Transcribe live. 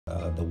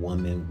The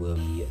woman with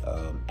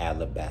the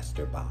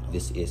alabaster bottle.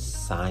 This is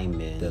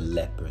Simon the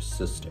leper's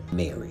sister,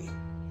 Mary.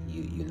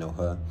 You know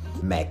her?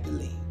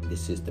 Magdalene.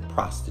 This is the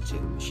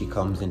prostitute. She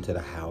comes into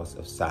the house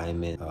of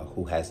Simon,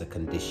 who has a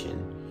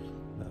condition.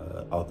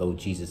 Although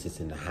Jesus is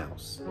in the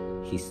house,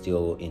 he's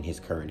still in his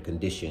current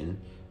condition,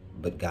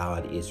 but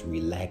God is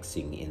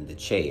relaxing in the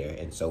chair,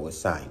 and so is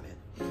Simon.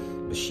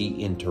 But she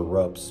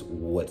interrupts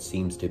what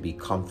seems to be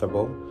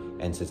comfortable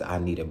and says, I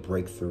need a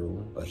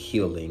breakthrough, a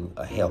healing,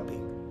 a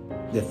helping.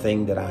 The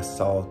thing that I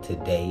saw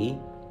today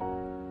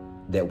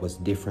that was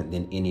different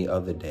than any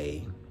other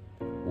day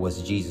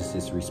was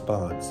Jesus's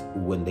response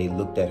when they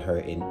looked at her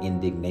in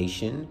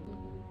indignation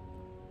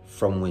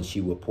from when she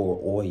would pour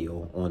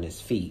oil on his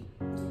feet.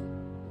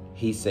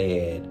 He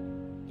said,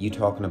 you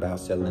talking about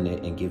selling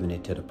it and giving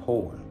it to the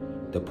poor.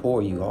 The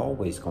poor you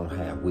always gonna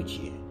have with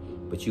you,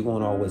 but you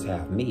won't always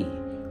have me.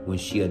 When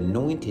she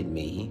anointed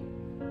me,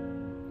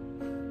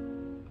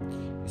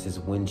 it says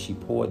when she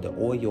poured the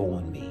oil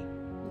on me,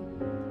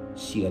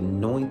 she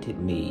anointed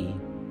me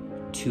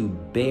to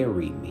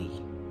bury me.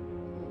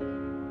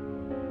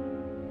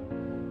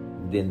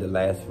 Then the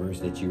last verse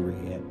that you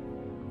read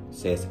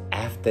says,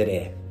 after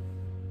that,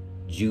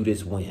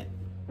 Judas went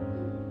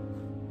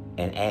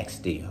and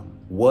asked him,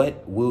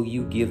 what will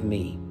you give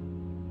me?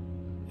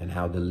 And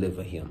I'll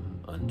deliver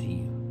him unto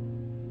you.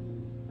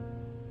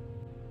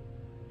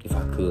 If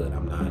I could,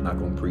 I'm not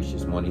gonna preach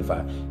this morning. If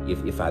I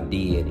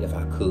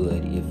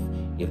could,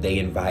 if they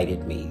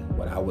invited me,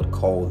 what I would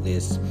call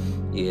this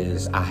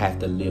is I have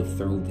to live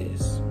through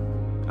this.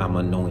 I'm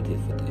anointed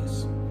for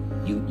this.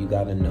 You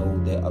gotta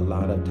know that a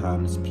lot of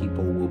times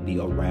people will be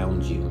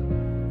around you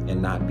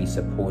and not be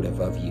supportive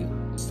of you.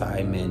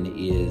 Simon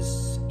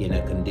is in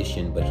a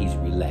condition, but he's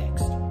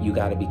relaxed. You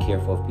got to be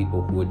careful of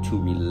people who are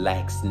too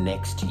relaxed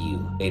next to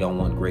you. They don't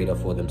want greater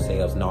for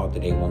themselves, nor do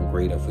they want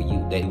greater for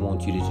you. They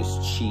want you to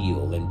just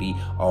chill and be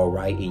all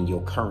right in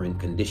your current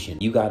condition.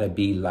 You got to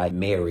be like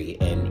Mary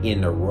and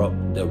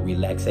interrupt the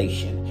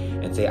relaxation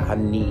and say, I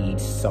need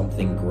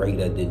something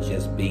greater than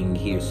just being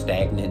here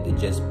stagnant, than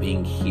just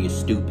being here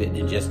stupid,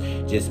 than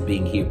just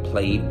being here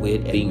played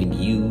with, being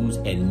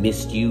used and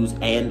misused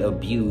and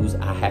abused.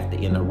 I have to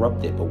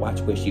interrupt it. But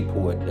watch where she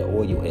poured the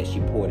oil as she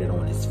poured it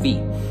on his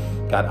feet.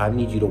 God, I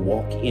need you to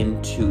walk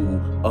into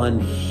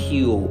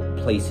unhealed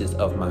places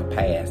of my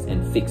past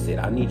and fix it.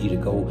 I need you to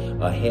go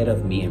ahead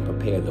of me and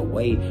prepare the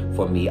way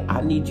for me.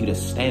 I need you to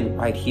stand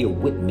right here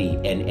with me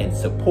and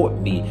support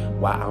me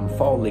while I'm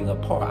falling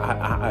apart.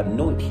 I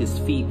anoint his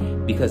feet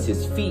because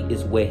his feet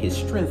is where his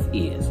strength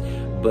is.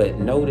 But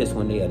notice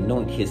when they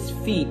anoint his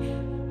feet,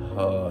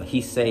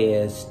 he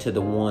says to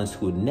the ones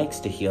who are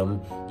next to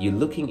him, you're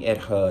looking at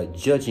her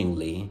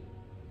judgingly,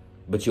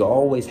 but you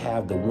always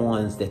have the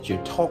ones that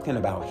you're talking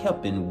about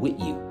helping with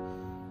you.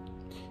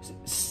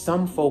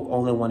 Some folk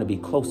only want to be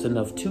close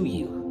enough to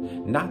you,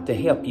 not to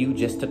help you,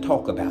 just to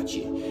talk about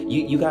you.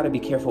 You got to be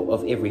careful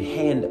of every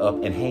hand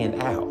up and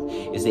hand out.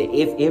 Is that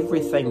if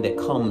everything that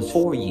comes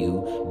for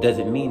you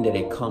doesn't mean that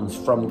it comes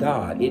from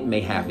God. It may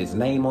have his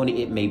name on it.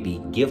 It may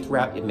be gift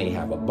wrapped. It may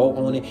have a bow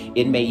on it.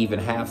 It may even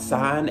have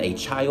signed a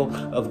child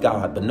of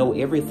God. But no,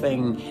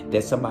 everything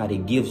that somebody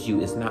gives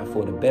you is not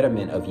for the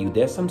betterment of you.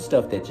 There's some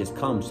stuff that just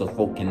comes so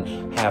folk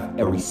can have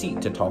a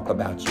receipt to talk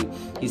about you.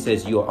 He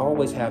says, you'll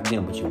always have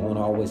them, but you won't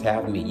always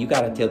have me. You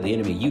got to tell the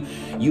enemy,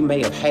 you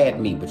may have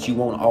had me, but you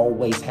won't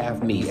always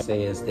have me. It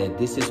says that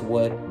this is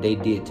what they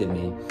did to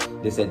me.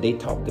 They said they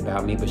talked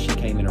about me, but she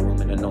came in the room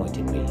and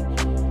anointed me.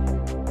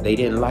 They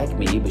didn't like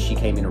me, but she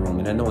came in the room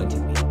and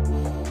anointed me.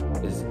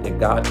 That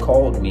God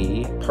called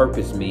me,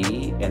 purposed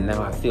me, and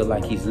now I feel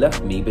like he's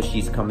left me, but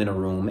she's come in a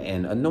room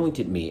and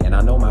anointed me. And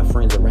I know my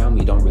friends around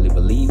me don't really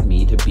believe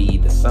me to be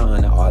the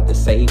son or the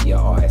savior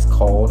or as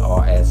called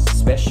or as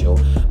special,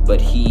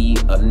 but he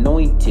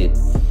anointed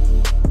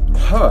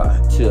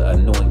her to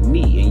anoint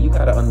me. And you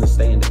got to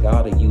understand that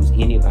God will use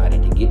anybody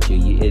to get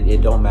you.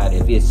 It don't matter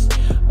if it's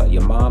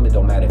your mom, it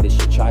don't matter if it's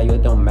your child,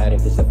 it don't matter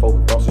if it's the folk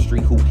across the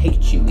street who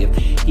hate you. If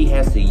he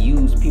has to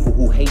use people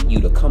who hate you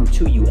to come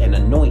to you and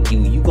anoint you,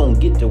 you gonna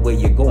get to where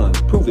you're going.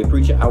 Prove it,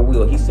 preacher, I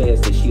will. He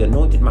says that she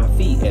anointed my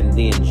feet and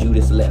then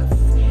Judas left.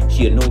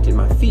 She anointed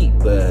my feet,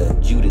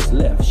 but Judas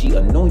left. She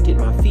anointed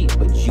my feet,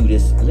 but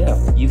Judas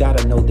left. You got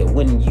to know that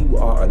when you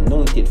are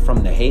anointed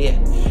from the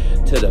head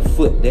to the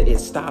foot, that it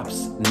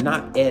stops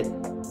not at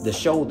the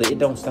shoulder. It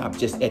don't stop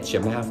just at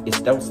your mouth.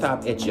 It don't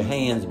stop at your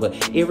hands,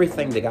 but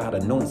everything that God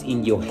anoints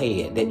in your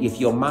head, that if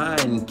your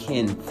mind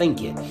can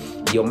think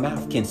it, your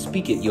mouth can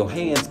speak it, your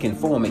hands can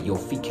form it, your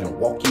feet can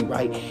walk you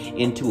right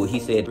into it. He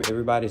said,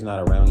 everybody's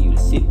not around you to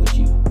sit with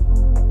you.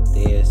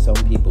 There's some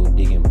people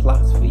digging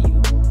plots for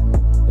you,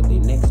 but they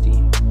next to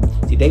you.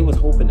 See, they was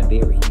hoping to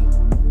bury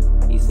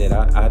you. He said,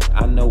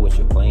 I know what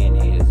your plan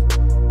is,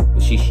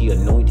 but she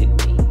anointed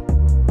me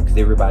because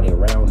everybody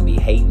around me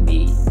hate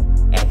me,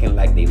 acting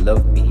like they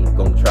love me,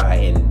 gonna try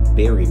and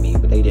bury me,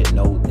 but they didn't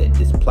know that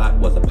this plot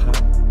was a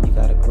pot. You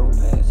gotta grow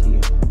past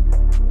here.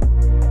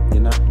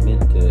 You're not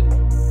meant to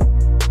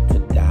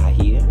die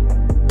here.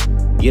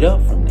 Get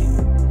up from there.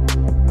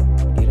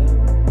 Get up.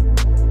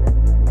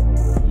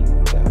 You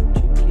got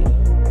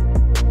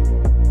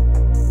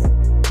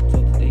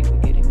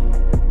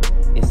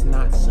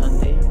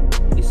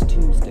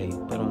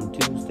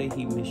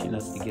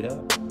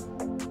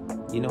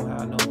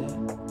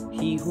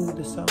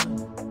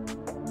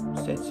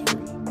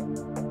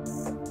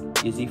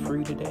Is he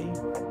free today?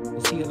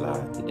 Is he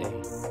alive today?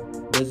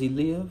 Does he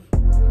live?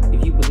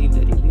 If you believe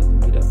that he lives,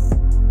 get up.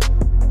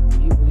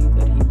 If you believe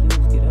that he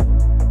lives, get up.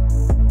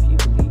 If you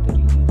believe that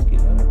he lives,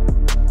 get up.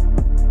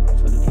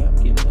 So today I'm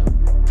getting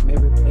up. From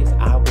every place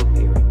I will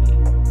bury me,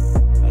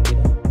 I get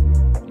up.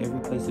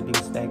 Every place of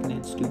being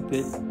stagnant,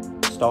 stupid,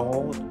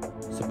 stalled,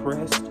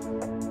 suppressed,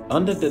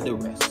 under the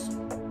duress.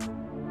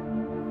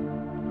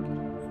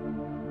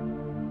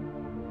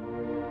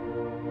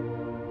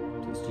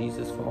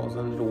 Jesus falls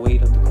under the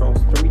weight of the cross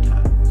 3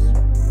 times.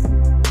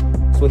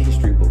 That's what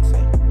history books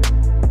say.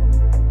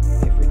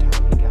 Every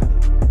time he got up.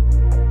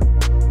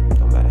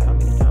 No matter how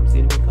many times the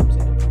enemy comes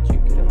in and puts you,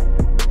 get up.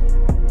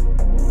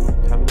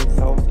 How many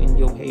thoughts in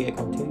your head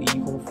gonna tell you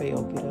you're gonna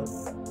fail, get up.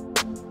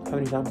 How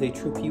many times they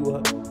trip you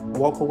up,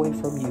 walk away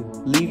from you,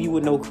 leave you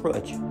with no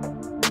crutch.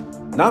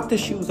 Knock the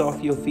shoes off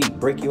your feet,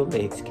 break your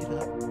legs, get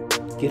up.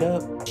 Get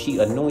up. She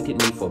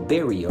anointed me for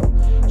burial.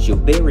 She'll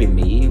bury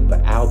me,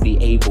 but I'll be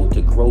able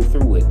to grow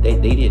through it. They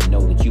didn't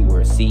know that you were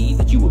a seed,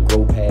 that you would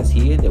grow past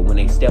here, that when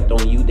they stepped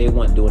on you, they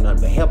weren't doing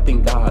nothing but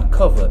helping God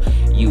cover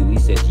you. He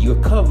says,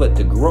 you're covered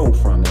to grow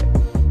from it.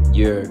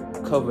 You're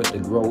covered to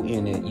grow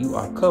in it. You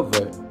are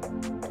covered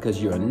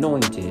because you're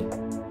anointed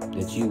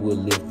that you will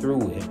live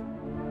through it.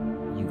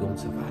 You're going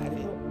to survive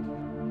it.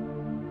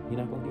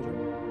 You're not going to get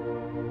hurt.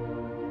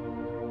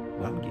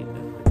 I'm getting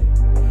hurt.